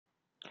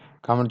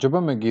გამარჯობა,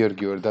 მე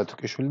გიორგი ვარ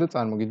დათუკიშვილი და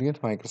წარმოგიდგენთ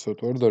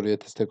Microsoft Word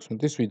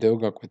 2016-ის ვიდეო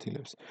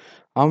გაკვეთილებს.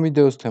 ამ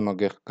ვიდეოს თემა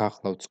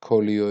გახლავთ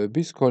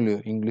სქოლიოები. სქოლიო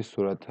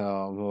ინგლისურად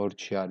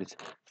Word-ში არის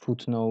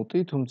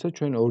footnote, თუმცა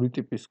ჩვენ ორი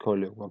ტიპის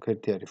სქოლიო გვაქვს.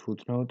 ერთი არის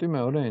footnote,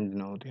 მეორე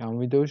endnote. ამ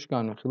ვიდეოში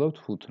განვიხილავთ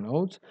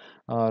footnotes,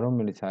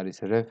 რომელიც არის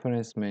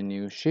reference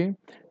menu-ში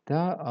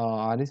და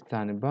არის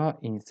ბრძანება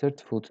insert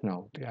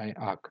footnote. აი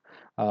აქ.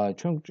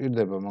 ჩვენ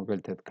გვჭირდება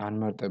მაგალითად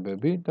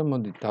განმარტებები და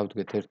მოდით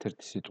დავდგეთ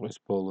ერთ-ერთი სიტყვის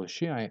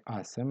ბოლოში, აი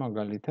ასე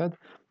მაგალითად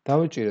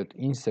დავიჭიროთ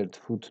insert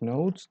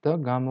footnotes და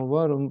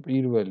გამოვა რომ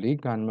პირველი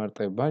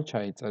განმარტება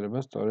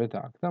ჩაიწერება სწორედ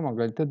აქ და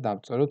მაგალითად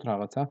დავწეროთ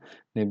რაღაცა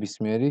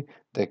ნებისმიერი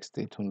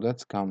ტექსტი,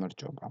 თუნდაც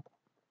გამარჯობა.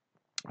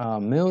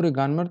 მეორე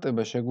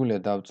განმარტება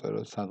შეგვიძლია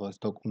დავწეროთ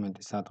სადღაც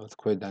დოკუმენტის სადღაც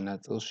ქვედა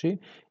ნაწილში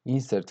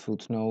insert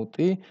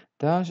footnote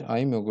და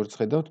აი როგორც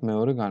ხედავთ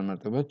მეორე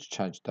განმარტება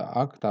ჩაჯდა.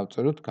 აქ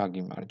დავწეროთ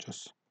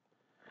გაგიმარჯოს.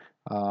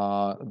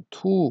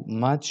 თუ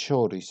მათ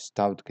შორის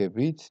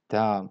დავდგებით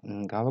და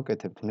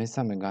გავაკეთებთ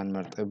მესამე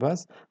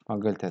განმარტებას,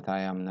 მაგალითად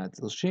აი ამ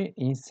ნაწილში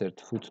insert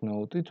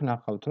footnote-ით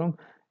ვნახავთ რომ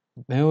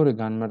მეორე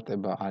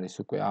განმარტება არის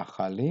უკვე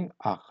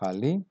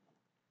ახალი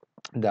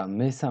და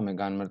მესამე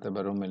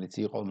განმარტება რომელიც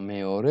იყო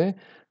მეორე,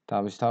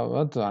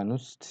 თავისთავად ანუ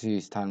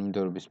სიის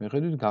თანმიმდევრობის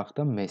მიხედვით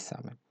გახდა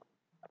მესამე.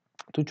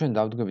 თუ ჩვენ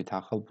დავდგებით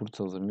ახალ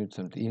ფურცელზე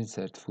მივცემთ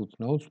insert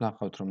footnotes,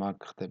 ვნახავთ რომ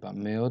აქ ხდება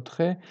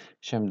მეოთხე,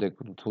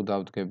 შემდეგ თუ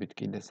დავდგებით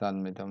კიდე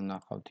სადმე და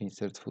ვნახავთ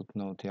insert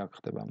footnote, აქ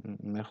ხდება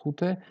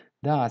მეხუთე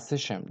და ასე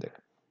შემდეგ.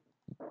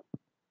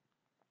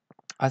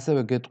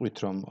 ასევე გეტყვით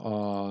რომ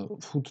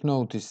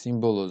footnote-ის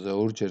სიმბოლოზე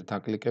ორჯერ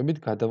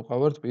დაკლიკებით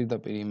გადავყავართ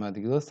პირდაპირ იმ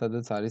ადგილას,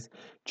 სადაც არის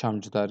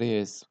ჩამჯდარი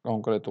ეს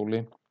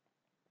კონკრეტული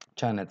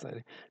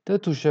ჩანაწერი. და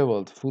თუ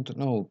შევალთ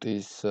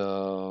footnote-ის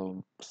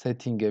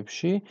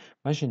setting-ებში,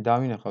 მაშინ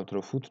დავინახავთ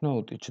რომ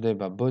footnote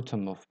ჩდება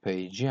bottom of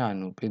page,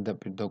 ანუ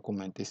პირდაპირ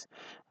დოკუმენტის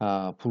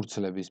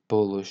ფურცლების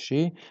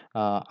ბოლოში.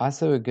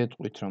 ასევე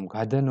გეტყვით რომ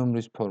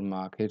გადანომრის ფორმა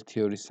აქვს 1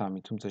 2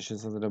 3, თუმცა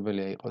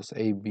შესაძლებელია იყოს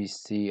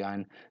ABC ან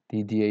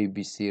დიდი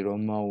ABC,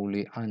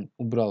 რომაული ან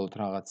უბრალოდ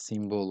რაღაც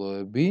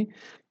სიმბოლოები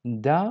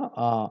და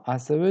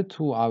ასევე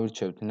თუ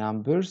ავირჩევთ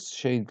numbers,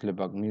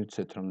 შეიძლება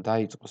მივცეთ რომ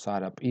დაიწყოს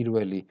არა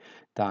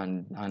პირველიდან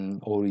ან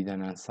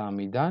 2-დან ან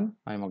 3-დან,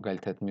 აი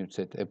მაგალითად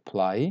მივცეთ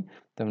apply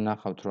და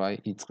ვნახავთ რომ აი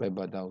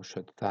იწყება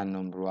დაუშვათ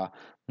დანომრვა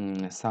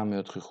 3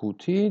 4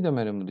 5 და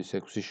მერე მოდის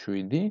 6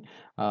 7,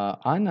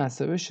 ან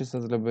ასევე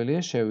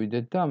შესაძლებელია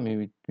შევიდეთ და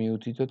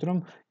მიუთითოთ რომ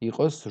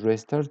იყოს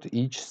restart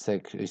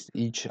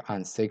each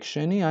ან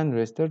section-ი ან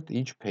restart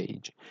each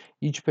page.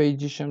 Each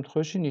page-ის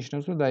შემთხვევაში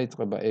ნიშნავს რომ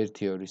დაიწყება 1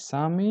 2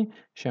 3,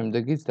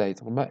 შემდეგიც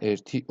დაიწყება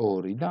 1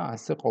 2 და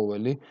ასე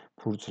ყოველი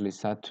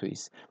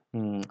ფურცლისათვის.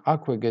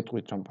 აქვე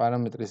გეტყვით რომ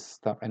პარამეტრის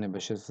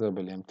დაყენება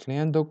შესაძლებელია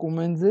მთლიან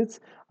დოკუმენტზეც,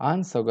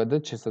 ან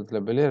ზოგადად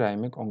შესაძლებელია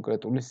რაიმე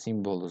კონკრეტული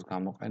სიმბოლოს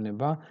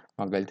გამოყენება,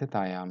 მაგალითად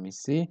აი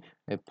ამისი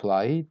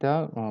apply და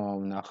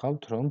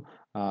ვნახავთ რომ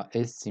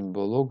ეს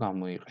სიმბოლო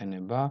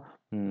გამოიყენება,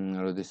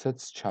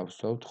 როდესაც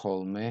ჩავსვავთ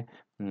ხოლმე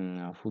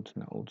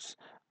footnotes.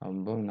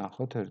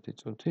 ვნახოთ ერთი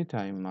წუთით,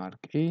 აი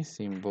მარკი,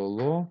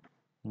 სიმბოლო,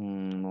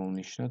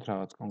 მოვნიშნოთ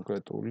რაღაც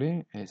კონკრეტული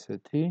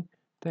ესეთი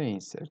და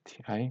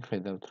insert-ი. აი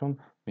ხედავთ რომ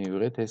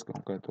მივიღეთ ეს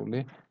კონკრეტული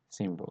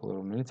სიმბოლო,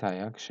 რომელიც აი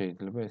აქ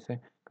შეიძლება ესე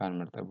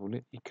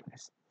განმარტებული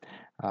იქნეს.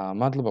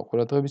 მადლობა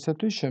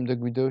ყურადღებისათვის.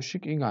 შემდეგ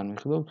ვიდეოში კი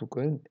განვიხილავთ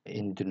უკვე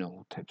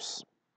endnote-ებს.